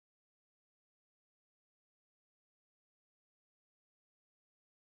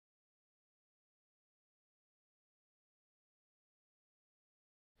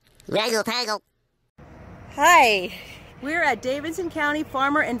Raggle taggle. Hi. We're at Davidson County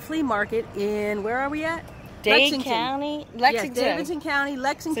Farmer and Flea Market in, where are we at? Lexington. Yes, Davidson County,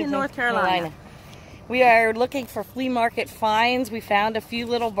 Lexington, North Carolina. We are looking for flea market finds. We found a few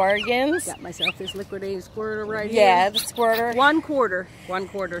little bargains. Got myself this liquidated squirter right here. Yeah, the squirter. One quarter.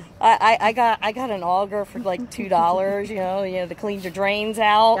 I got an auger for like $2. you know, to clean your drains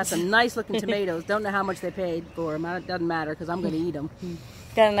out. Got some nice looking tomatoes. Don't know how much they paid for them. It doesn't matter because I'm going to eat them.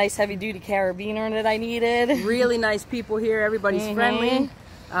 Got a nice heavy duty carabiner that I needed. Really nice people here. Everybody's friendly.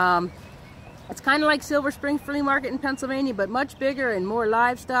 It's kind of like Silver Spring Flea Market in Pennsylvania, but much bigger and more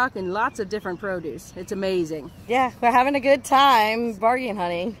livestock and lots of different produce. It's amazing. Yeah, we're having a good time bargain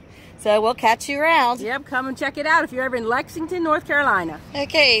hunting. So we'll catch you around. Yep, come and check it out if you're ever in Lexington, North Carolina.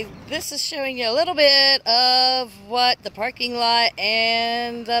 Okay, this is showing you a little bit of what the parking lot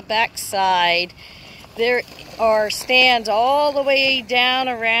and the backside. There are stands all the way down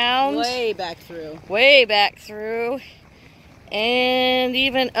around. Way back through. Way back through. And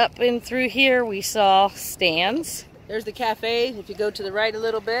even up and through here we saw stands. There's the cafe. If you go to the right a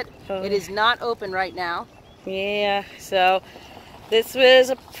little bit, it is not open right now. Yeah, so this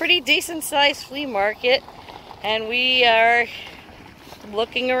was a pretty decent sized flea market, and we are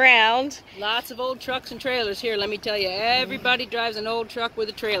looking around. Lots of old trucks and trailers here, let me tell you. Everybody drives an old truck with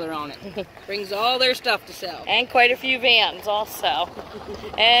a trailer on it. Brings all their stuff to sell. And quite a few vans also.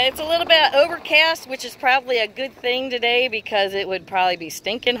 And it's a little bit overcast, which is probably a good thing today because it would probably be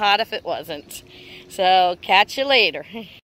stinking hot if it wasn't. So catch you later.